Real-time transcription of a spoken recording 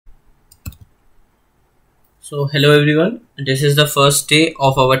So hello everyone, this is the first day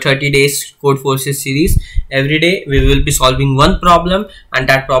of our 30 days CodeForces series. Every day we will be solving one problem and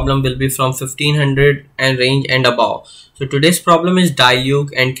that problem will be from 1500 and range and above. So today's problem is Diluc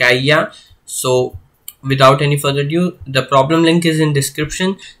and Kaeya. So without any further ado, the problem link is in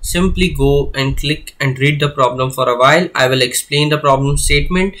description. Simply go and click and read the problem for a while. I will explain the problem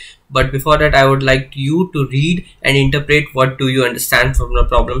statement, but before that I would like you to read and interpret what do you understand from the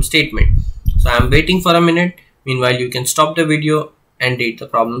problem statement. So I am waiting for a minute. Meanwhile, you can stop the video and read the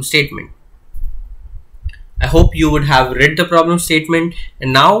problem statement. I hope you would have read the problem statement,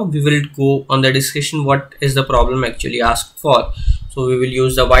 and now we will go on the discussion what is the problem actually asked for. So we will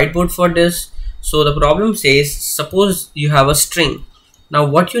use the whiteboard for this. So the problem says, suppose you have a string. Now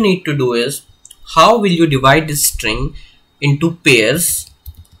what you need to do is, how will you divide this string into pairs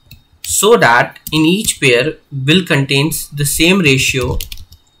so that in each pair will contains the same ratio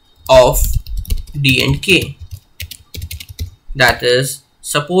of D and K. That is,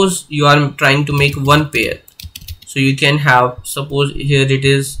 suppose you are trying to make one pair, so you can have, suppose here it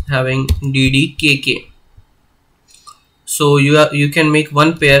is having DD KK. So you can make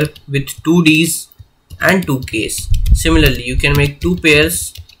one pair with 2 D's and 2 K's. Similarly, you can make two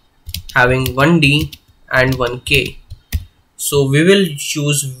pairs having 1 D and 1 K. So we will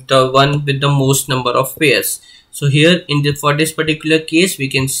choose the one with the most number of pairs. So here for this particular case, we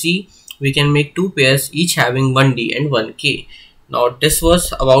can see we can make two pairs each having 1 D and 1 K. Now this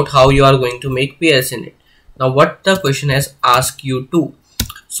was about how you are going to make pairs in it. Now what the question has asked you to.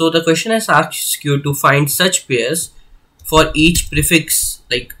 So the question has asked you to find such pairs for each prefix,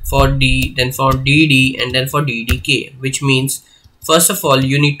 like for D, then for DD, and then for DDK, which means first of all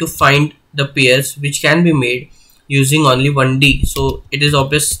you need to find the pairs which can be made using only 1 D. So it is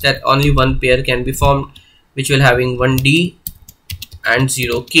obvious that only one pair can be formed which will having 1 D and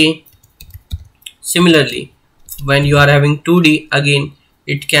 0 K. Similarly, when you are having 2D, again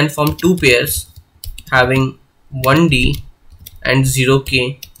it can form two pairs having 1D and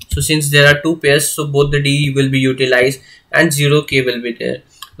 0K. So since there are two pairs, so both the D will be utilized and 0K will be there.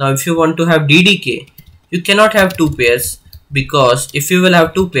 Now if you want to have DDK, you cannot have two pairs, because if you will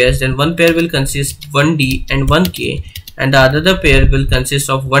have two pairs, then one pair will consist 1D and 1K and the other pair will consist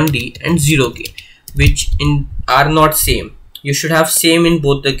of 1D and 0K, which are not same. You should have same in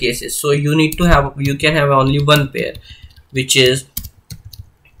both the cases. So you can have only one pair, which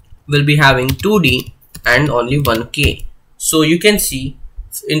will be having 2D and only 1K. So you can see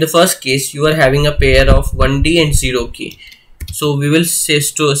in the first case you are having a pair of 1D and 0K. So we will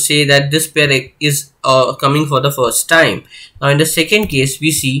say that this pair is coming for the first time. Now in the second case,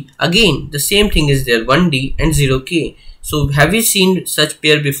 we see again the same thing is there, 1D and 0K. So have you seen such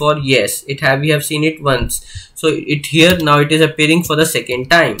pair before? Yes, we have seen it once. So now it is appearing for the second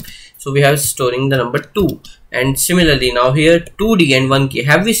time. So we have storing the number 2. And similarly, now here 2D and 1K.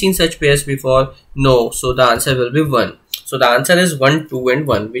 Have we seen such pairs before? No. So the answer will be 1. So the answer is 1, 2 and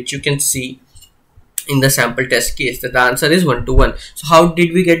 1, which you can see in the sample test case that the answer is 1 to 1. So how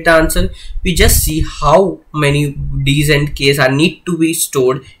did we get the answer? We just see how many D's and K's are need to be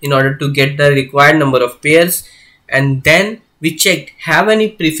stored in order to get the required number of pairs. And then we checked, have any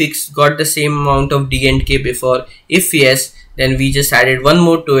prefix got the same amount of D and K before? If yes, then we just added one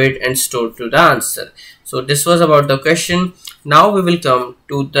more to it and stored to the answer. So this was about the question. Now we will come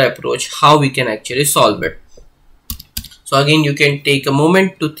to the approach how we can actually solve it. So again, you can take a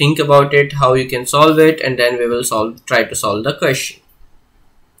moment to think about it, how you can solve it, and then we will try to solve the question.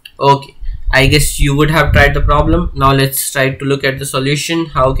 Okay, I guess you would have tried the problem. Now let's try to look at the solution.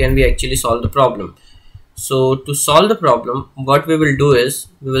 How can we actually solve the problem? So to solve the problem, what we will do is,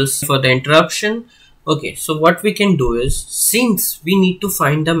 we will see for the interruption. Okay, so what we can do is, since we need to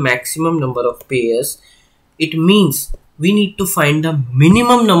find the maximum number of pairs, it means we need to find the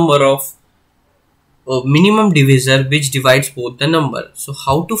minimum number of minimum divisor which divides both the number. So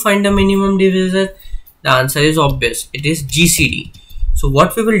how to find the minimum divisor? The answer is obvious, it is GCD. So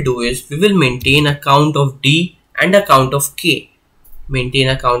what we will do is, we will maintain a count of D and a count of K. Maintain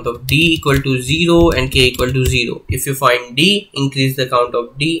a count of D equal to 0 and K equal to 0. If you find D, increase the count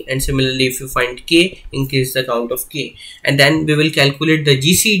of D, and similarly if you find K, increase the count of K. And then we will calculate the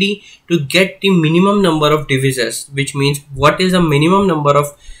GCD to get the minimum number of divisors, which means what is the minimum number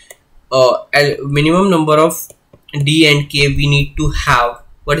of D and K we need to have.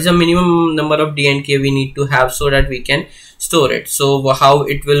 What is the minimum number of D and K we need to have so that we can store it? So how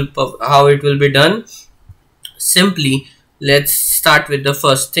it will be done? Simply, let's start with the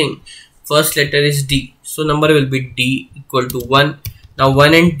first thing. First letter is D. So number will be D equal to 1. Now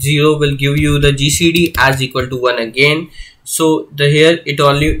 1 and 0 will give you the GCD as equal to 1 again. So here it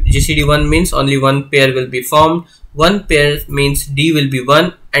only GCD1 means only one pair will be formed. One pair means D will be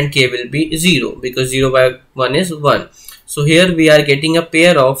 1 and K will be 0, because 0 by 1 is 1. So here we are getting a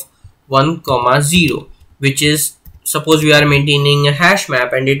pair of 1, 0, which is, suppose we are maintaining a hash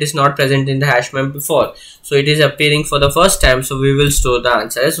map and it is not present in the hash map before. So it is appearing for the first time. So we will store the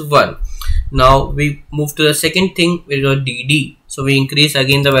answer as 1. Now we move to the second thing, we got DD. So we increase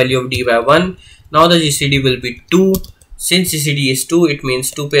again the value of D by 1. Now the GCD will be 2. Since GCD is 2, it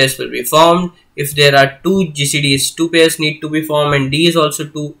means 2 pairs will be formed. If there are 2 GCDs, 2 pairs need to be formed, and D is also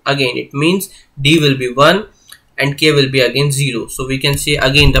 2, again it means D will be 1 and K will be again 0. So we can say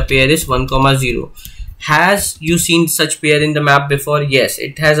again the pair is 1, 0. Has you seen such pair in the map before? Yes,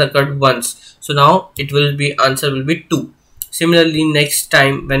 it has occurred once. So now it will be, answer will be 2. Similarly, next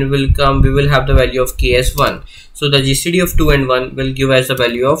time when we will come, we will have the value of K as 1. So the GCD of 2 and 1 will give us the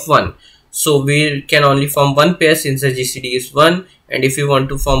value of 1. So we can only form one pair since the GCD is 1, and if we want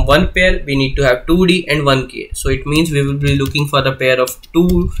to form one pair, we need to have 2D and 1K. So it means we will be looking for the pair of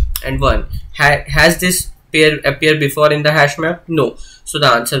 2 and 1. Has this pair appeared before in the hash map? No. So the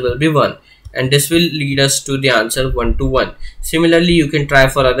answer will be 1, and this will lead us to the answer 1 to 1. Similarly, you can try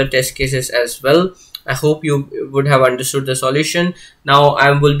for other test cases as well. I hope you would have understood the solution. Now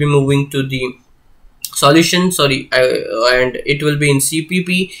I will be moving to the solution, and it will be in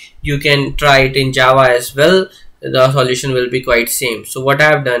CPP. You can try it in Java as well. The solution will be quite same. So what I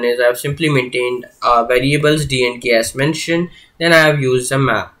have done is I have simply maintained variables D and K as mentioned. Then I have used a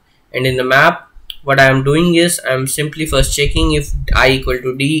map, and in the map what I am doing is I am simply first checking if I equal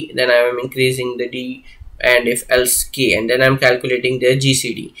to D, then I am increasing the D, and if else K, and then I am calculating their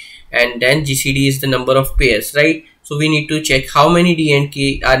GCD, and then GCD is the number of pairs, right? So we need to check how many D and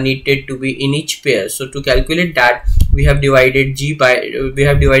K are needed to be in each pair. So to calculate that, we have divided D by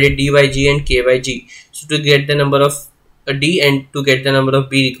G and K by G. So to get the number of D and to get the number of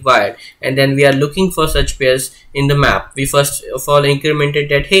B required, and then we are looking for such pairs in the map. We first of all incremented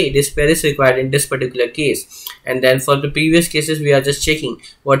that, hey, this pair is required in this particular case, and then for the previous cases we are just checking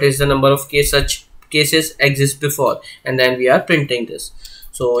what is the number of such cases exist before, and then we are printing this.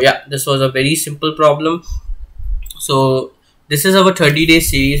 So yeah, this was a very simple problem. So this is our 30-day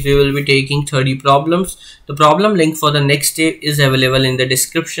series. We will be taking 30 problems. The problem link for the next day is available in the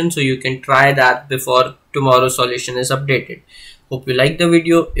description, so you can try that before tomorrow's solution is updated. Hope you like the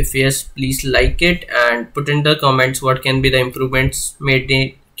video. If yes, please like it and put in the comments what can be the improvements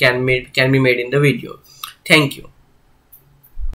can be made in the video. Thank you.